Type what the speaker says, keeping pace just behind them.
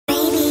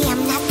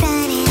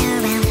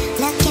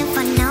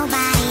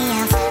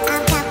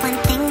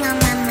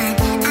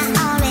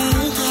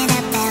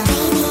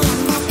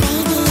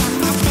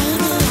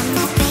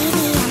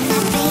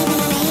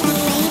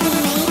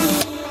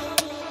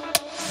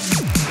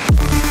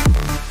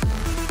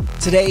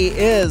Today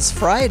is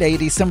Friday,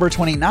 December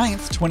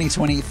 29th,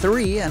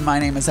 2023, and my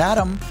name is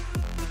Adam.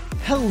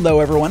 Hello,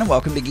 everyone, and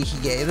welcome to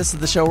Geeky Gay. This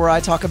is the show where I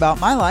talk about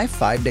my life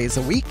 5 days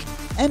a week,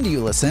 and you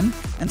listen,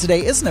 and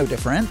today is no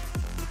different.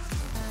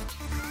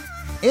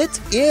 It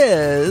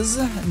is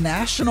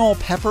National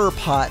Pepper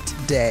Pot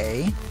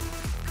Day.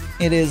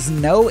 It is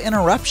No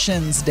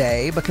Interruptions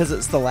Day because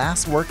it's the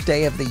last work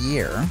day of the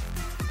year.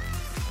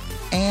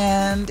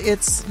 And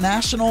it's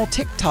National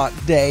TikTok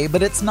Day,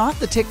 but it's not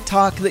the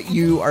TikTok that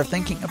you are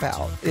thinking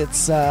about.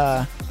 It's,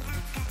 I'm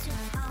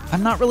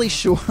not really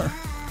sure.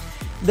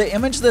 The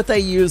image that they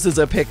use is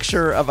a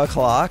picture of a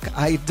clock.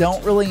 I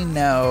don't really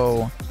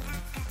know.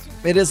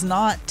 It is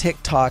not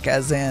TikTok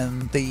as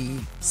in the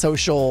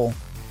social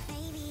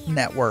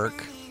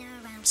network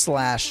 /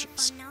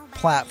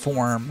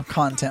 platform,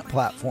 content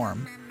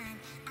platform.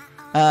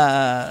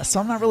 So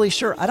I'm not really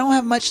sure. I don't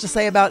have much to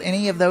say about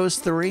any of those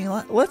three.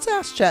 Let's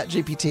ask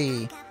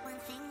ChatGPT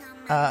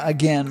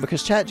again,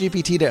 because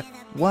ChatGPT did.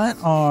 What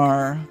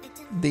are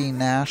the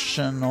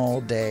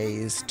national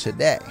days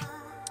today?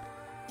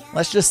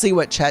 Let's just see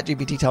what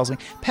ChatGPT tells me.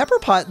 Pepper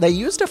pot, they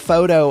used a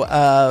photo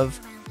of,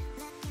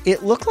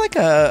 it looked like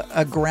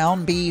a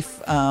ground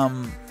beef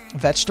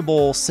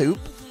vegetable soup.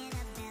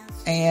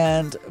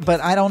 But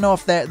I don't know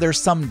if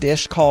there's some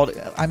dish called,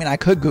 I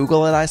could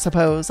Google it, I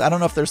suppose. I don't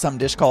know if there's some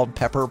dish called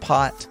pepper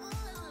pot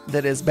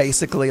that is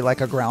basically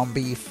like a ground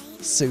beef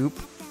soup.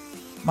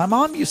 My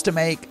mom used to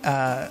make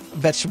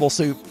vegetable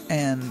soup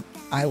and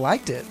I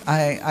liked it.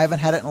 I haven't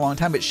had it in a long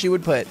time, but she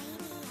would put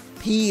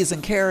peas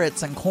and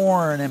carrots and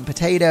corn and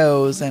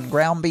potatoes and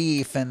ground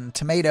beef and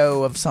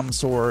tomato of some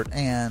sort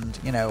and,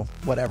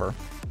 whatever.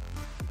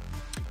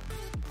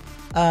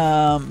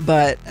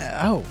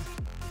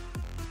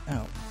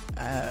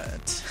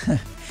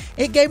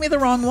 It gave me the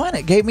wrong one.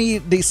 It gave me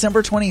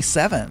December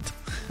 27th.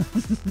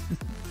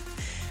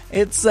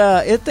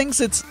 It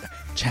thinks it's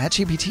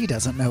ChatGPT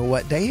doesn't know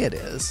what day it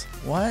is.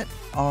 What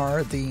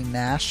are the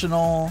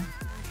national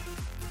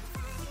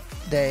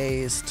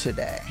days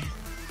today?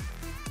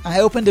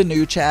 I opened a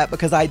new chat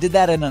because I did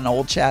that in an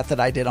old chat that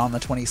I did on the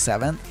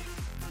 27th.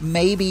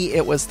 Maybe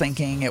it was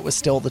thinking it was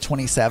still the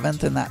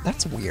 27th, and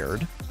that's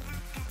weird.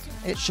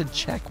 It should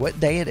check what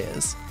day it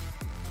is.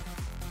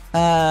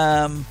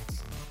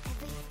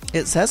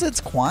 It says it's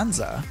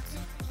Kwanzaa,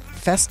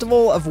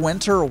 Festival of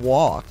Winter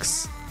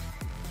Walks,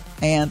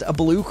 and a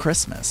Blue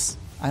Christmas.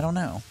 I don't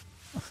know.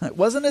 It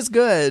wasn't as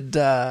good.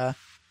 There's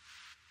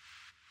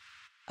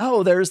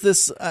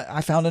this.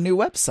 I found a new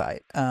website.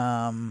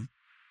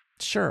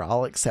 Sure,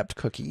 I'll accept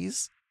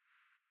cookies.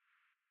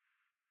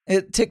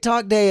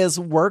 TikTok Day is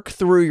work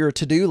through your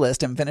to-do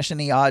list and finish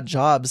any odd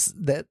jobs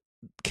that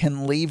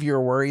can leave your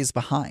worries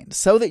behind,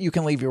 so that you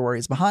can leave your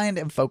worries behind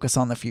and focus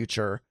on the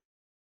future.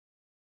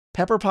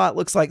 Pepper pot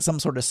looks like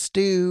some sort of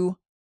stew.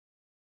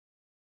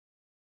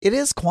 It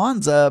is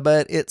Kwanzaa,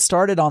 but it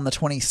started on the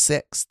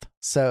 26th.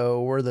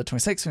 So we're the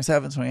 26th,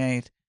 27th,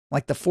 28th,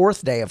 like the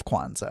fourth day of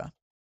Kwanzaa.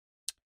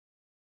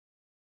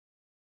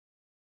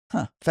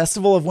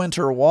 Festival of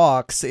Winter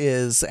Walks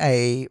is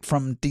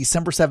from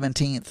December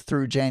 17th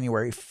through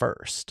January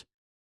 1st.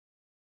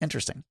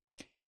 Interesting.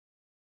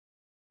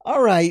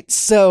 All right.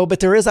 So,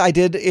 but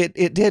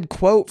it did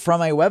quote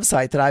from a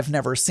website that I've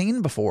never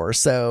seen before.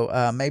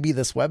 So maybe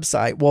this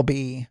website will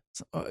be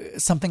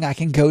something I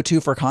can go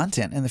to for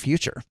content in the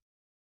future.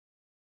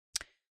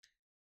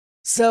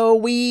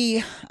 So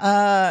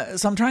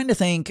I'm trying to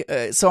think.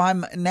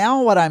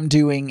 What I'm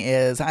doing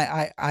is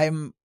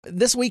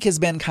this week has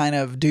been kind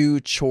of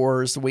do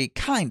chores week,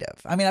 kind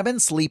of. I've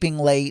been sleeping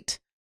late.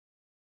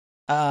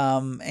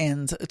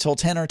 And till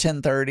 10 or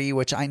 10:30,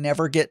 which I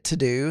never get to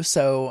do.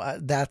 So,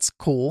 that's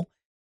cool.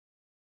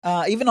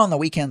 Even on the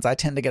weekends, I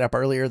tend to get up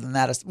earlier than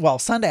that.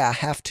 Sunday I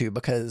have to,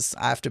 because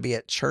I have to be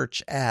at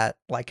church at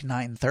like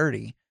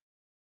 9:30.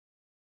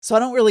 So I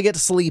don't really get to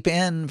sleep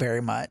in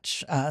very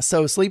much.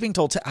 So sleeping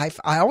till I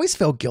always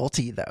feel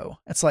guilty though.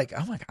 It's like,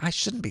 oh my God, I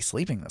shouldn't be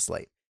sleeping this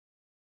late,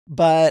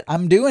 but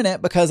I'm doing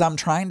it because I'm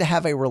trying to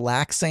have a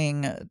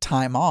relaxing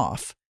time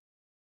off.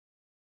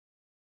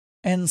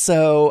 And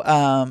so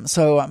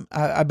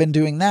I've been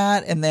doing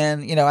that. And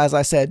then, as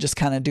I said, just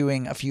kind of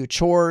doing a few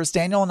chores.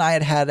 Daniel and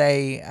I had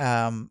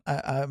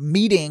a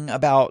meeting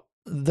about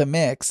the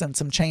mix and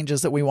some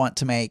changes that we want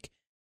to make,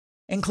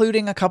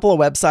 including a couple of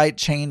website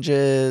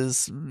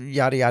changes,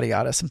 yada, yada,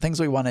 yada, some things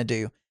we want to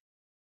do.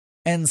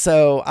 And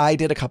so I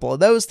did a couple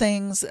of those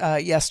things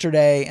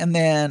yesterday. And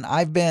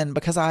then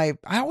because I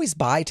always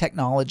buy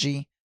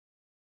technology.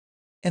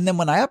 And then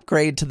when I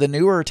upgrade to the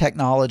newer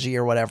technology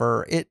or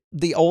whatever,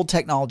 the old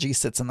technology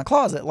sits in the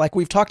closet. Like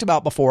we've talked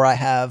about before, I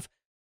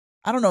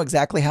don't know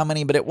exactly how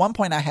many, but at one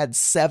point I had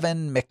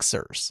 7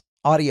 mixers,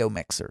 audio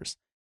mixers.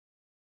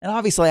 And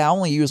obviously I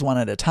only use one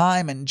at a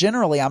time. And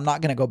generally I'm not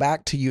going to go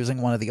back to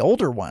using one of the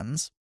older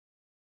ones.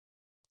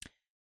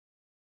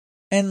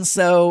 And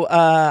so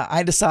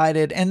I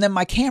decided, and then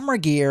my camera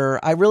gear,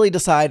 I really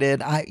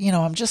decided,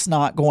 I'm just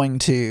not going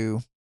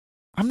to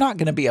I'm not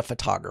going to be a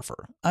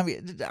photographer. I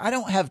mean, I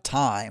don't have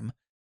time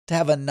to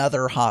have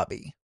another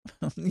hobby.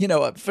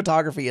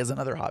 Photography is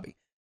another hobby.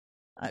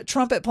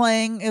 Trumpet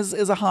playing is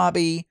a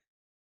hobby.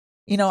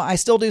 I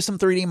still do some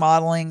 3D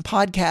modeling,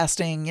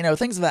 podcasting,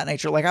 things of that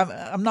nature. Like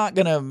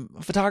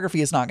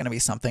photography is not going to be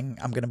something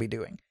I'm going to be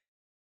doing.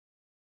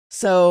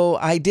 So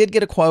I did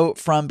get a quote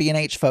from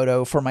B&H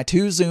Photo for my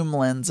 2 zoom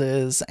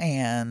lenses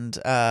and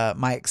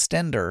my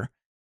extender.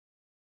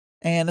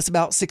 And it's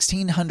about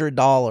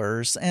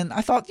 $1,600. And I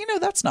thought,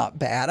 that's not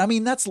bad. I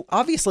mean, that's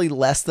obviously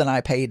less than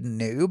I paid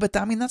new, but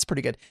that's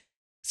pretty good.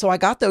 So I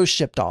got those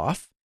shipped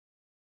off.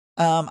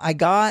 I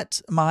got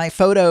my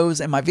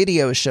photos and my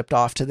videos shipped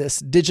off to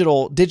this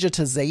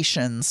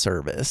digitization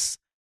service.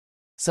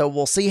 So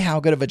we'll see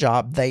how good of a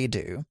job they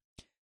do.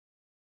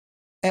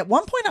 At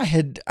one point I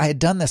had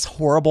done this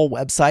horrible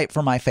website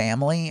for my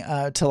family,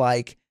 to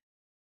like,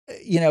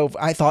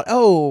 I thought,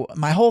 oh,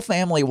 my whole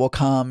family will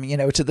come,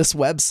 to this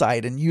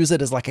website and use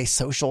it as like a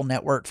social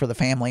network for the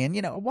family. And,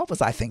 what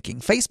was I thinking?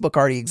 Facebook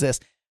already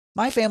exists.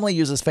 My family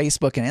uses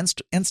Facebook and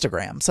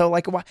Instagram. So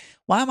like,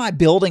 why am I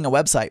building a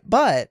website?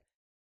 But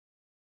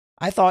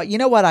I thought, you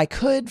know what? I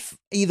could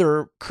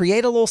either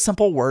create a little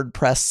simple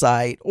WordPress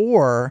site,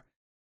 or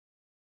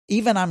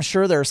even I'm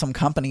sure there are some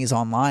companies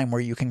online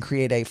where you can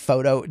create a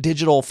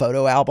digital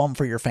photo album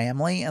for your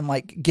family and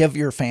like give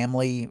your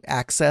family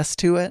access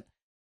to it.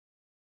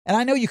 And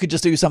I know you could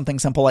just do something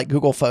simple like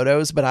Google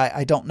Photos, but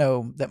I don't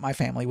know that my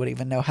family would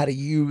even know how to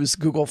use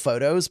Google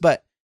Photos.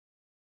 But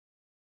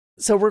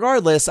so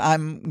regardless,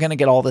 I'm going to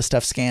get all this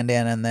stuff scanned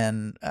in and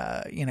then,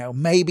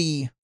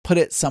 maybe put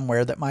it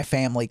somewhere that my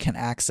family can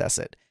access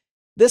it.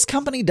 This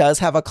company does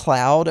have a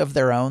cloud of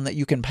their own that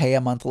you can pay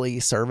a monthly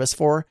service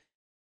for,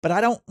 but I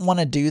don't want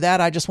to do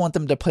that. I just want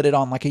them to put it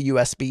on like a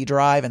USB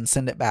drive and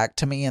send it back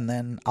to me, and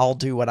then I'll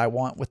do what I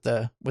want with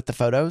the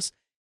photos.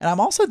 And I'm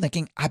also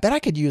thinking, I bet I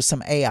could use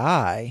some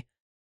AI,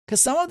 because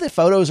some of the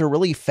photos are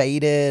really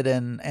faded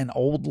and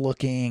old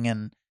looking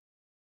and,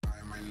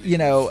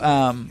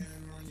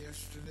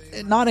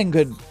 not in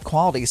good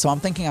quality. So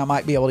I'm thinking I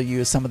might be able to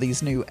use some of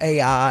these new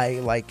AI,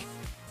 like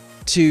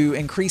to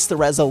increase the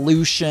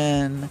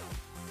resolution,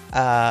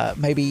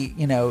 maybe,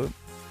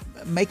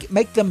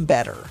 make them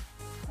better.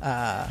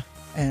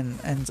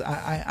 And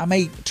I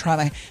may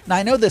try now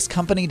I know this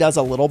company does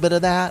a little bit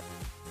of that,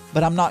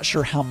 but I'm not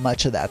sure how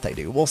much of that they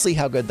do. We'll see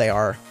how good they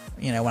are,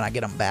 when I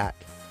get them back.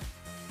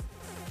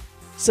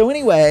 So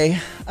anyway,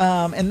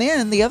 and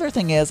then the other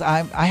thing is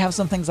I have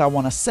some things I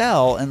want to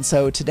sell. And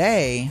so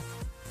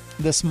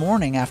this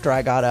morning after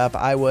I got up,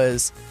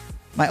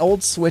 my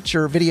old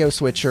video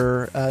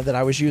switcher that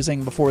I was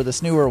using before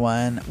this newer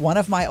one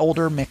of my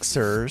older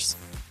mixers,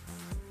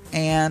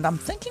 and I'm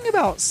thinking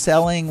about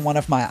selling one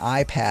of my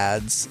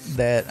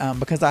iPads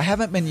because I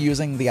haven't been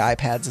using the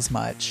iPads as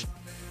much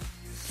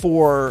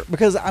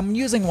because I'm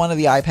using one of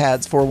the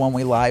iPads for when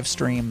we live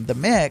stream the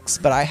mix,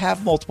 but I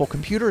have multiple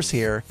computers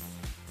here.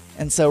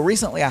 And so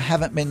recently I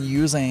haven't been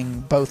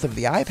using both of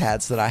the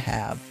iPads that I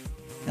have.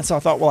 And so I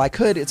thought, well, I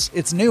could,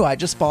 it's new. I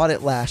just bought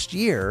it last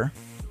year.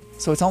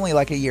 So it's only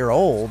like a year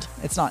old.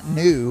 It's not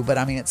new, but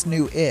I mean, it's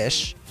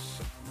new-ish.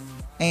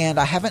 And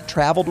I haven't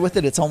traveled with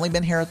it. It's only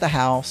been here at the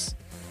house.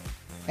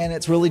 And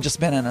it's really just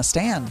been in a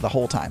stand the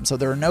whole time. So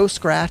there are no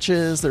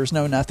scratches. There's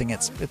no nothing.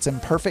 It's in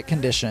perfect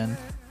condition.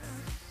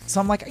 So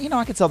I'm like,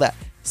 I could sell that.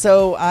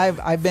 So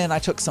I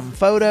took some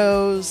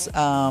photos,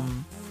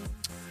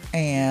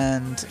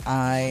 and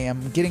I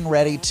am getting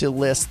ready to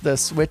list the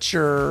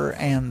switcher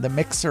and the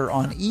mixer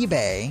on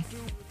eBay.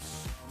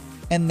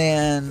 And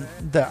then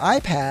the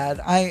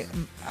iPad, I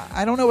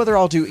don't know whether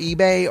I'll do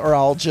eBay or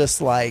I'll just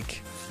because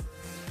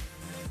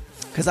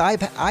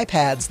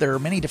iPads, there are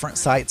many different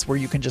sites where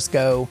you can just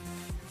go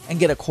and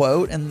get a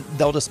quote and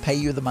they'll just pay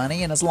you the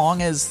money. And as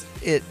long as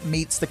it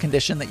meets the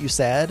condition that you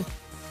said,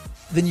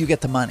 then you get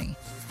the money.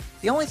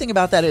 The only thing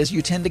about that is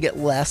you tend to get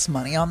less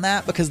money on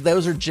that because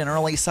those are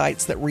generally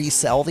sites that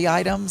resell the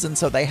items, and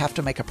so they have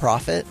to make a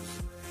profit.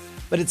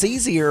 But it's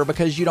easier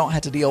because you don't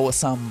have to deal with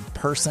some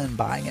person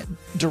buying it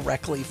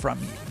directly from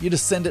you. You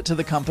just send it to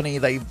the company,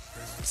 they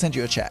send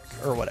you a check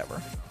or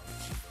whatever.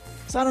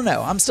 So I don't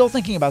know. I'm still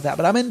thinking about that,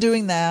 but I've been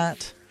doing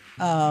that.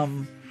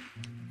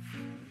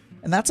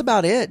 And that's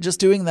about it. Just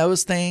doing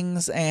those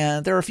things.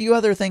 And there are a few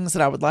other things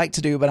that I would like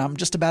to do, but I'm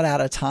just about out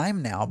of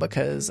time now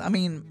because,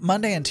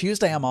 Monday and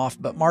Tuesday I'm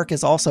off, but Mark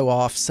is also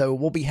off, so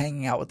we'll be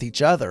hanging out with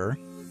each other.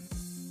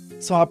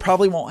 So I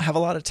probably won't have a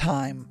lot of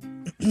time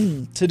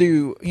to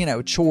do,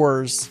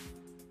 chores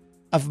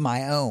of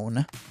my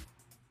own.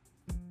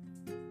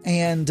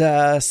 And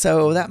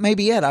so that may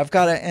be it.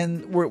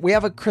 We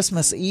have a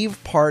Christmas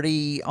Eve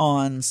party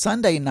on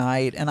Sunday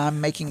night, and I'm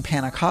making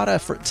panna cotta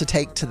to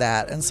take to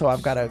that, and so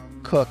I've got to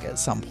cook at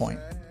some point.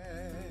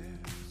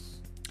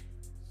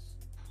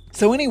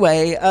 So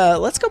anyway,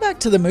 let's go back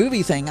to the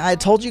movie thing. I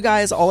told you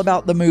guys all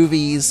about the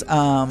movies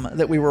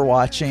that we were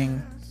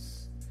watching.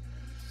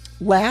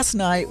 Last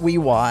night we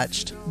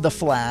watched The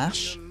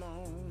Flash,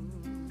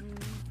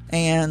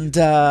 and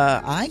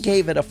I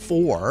gave it a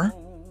 4.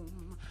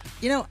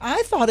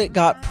 I thought it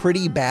got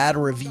pretty bad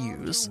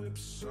reviews,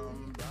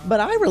 but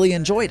I really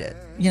enjoyed it.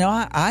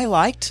 I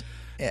liked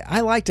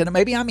it.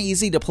 Maybe I'm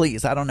easy to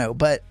please. I don't know.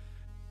 But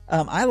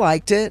I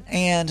liked it,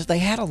 and they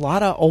had a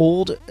lot of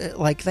old,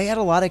 they had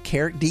a lot of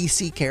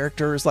DC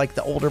characters, like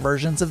the older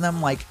versions of them,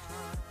 like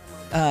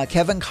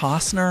Kevin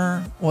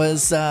Costner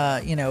was,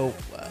 a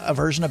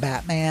version of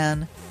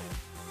Batman.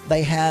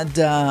 They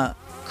had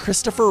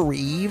Christopher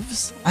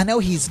Reeves. I know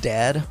he's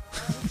dead,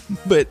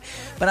 but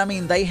I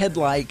mean, they had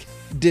like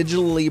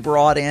digitally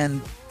brought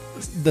in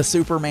the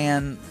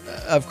Superman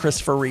of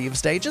Christopher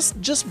Reeve's day,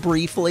 just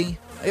briefly.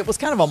 It was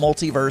kind of a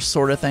multiverse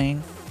sort of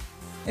thing.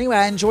 Anyway,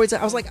 I enjoyed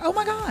it. I was like, oh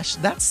my gosh,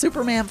 that's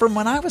Superman from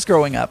when I was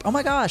growing up. Oh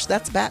my gosh,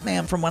 that's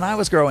Batman from when I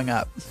was growing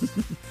up.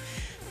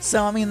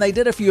 So, I mean, they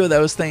did a few of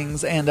those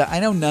things, and I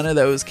know none of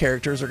those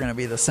characters are going to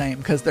be the same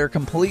because they're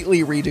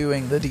completely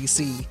redoing the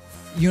DC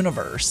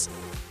universe.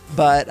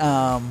 But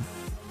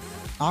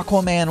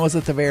Aquaman was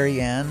at the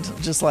very end,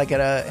 just like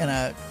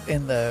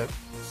in the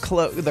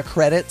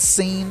credits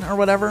scene or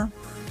whatever.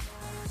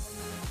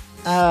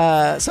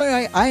 So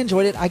anyway, I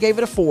enjoyed it. I gave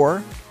it a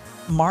 4.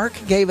 Mark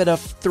gave it a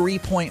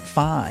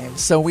 3.5.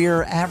 So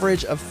we're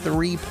average of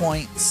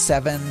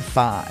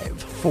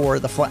 3.75 for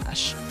The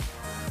Flash.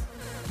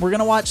 We're going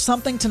to watch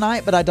something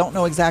tonight, but I don't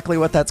know exactly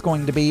what that's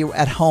going to be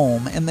at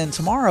home. And then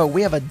tomorrow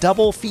we have a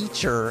double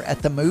feature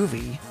at the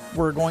movie.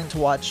 We're going to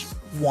watch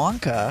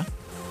Wonka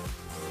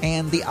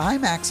and the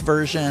IMAX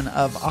version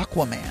of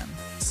Aquaman.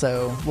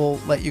 So we'll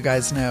let you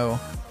guys know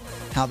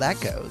how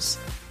that goes.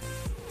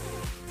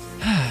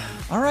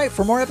 All right,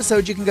 for more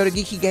episodes, you can go to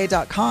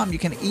geekygay.com. You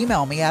can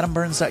email me,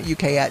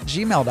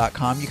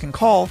 adamburns.uk@gmail.com. You can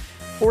call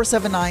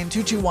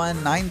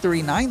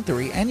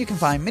 479-221-9393, and you can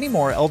find many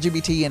more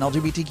LGBT and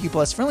LGBTQ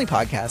plus friendly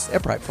podcasts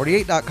at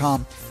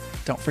pride48.com.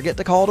 Don't forget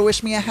to call to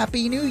wish me a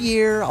happy new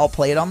year. I'll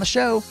play it on the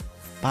show.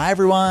 Bye,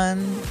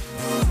 everyone.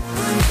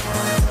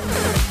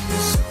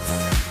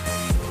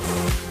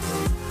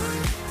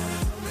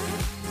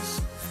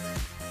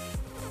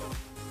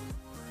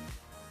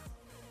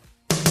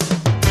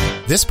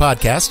 This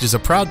podcast is a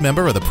proud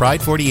member of the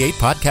Pride 48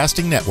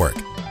 Podcasting Network.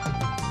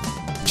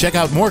 Check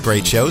out more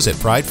great shows at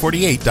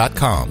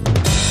pride48.com.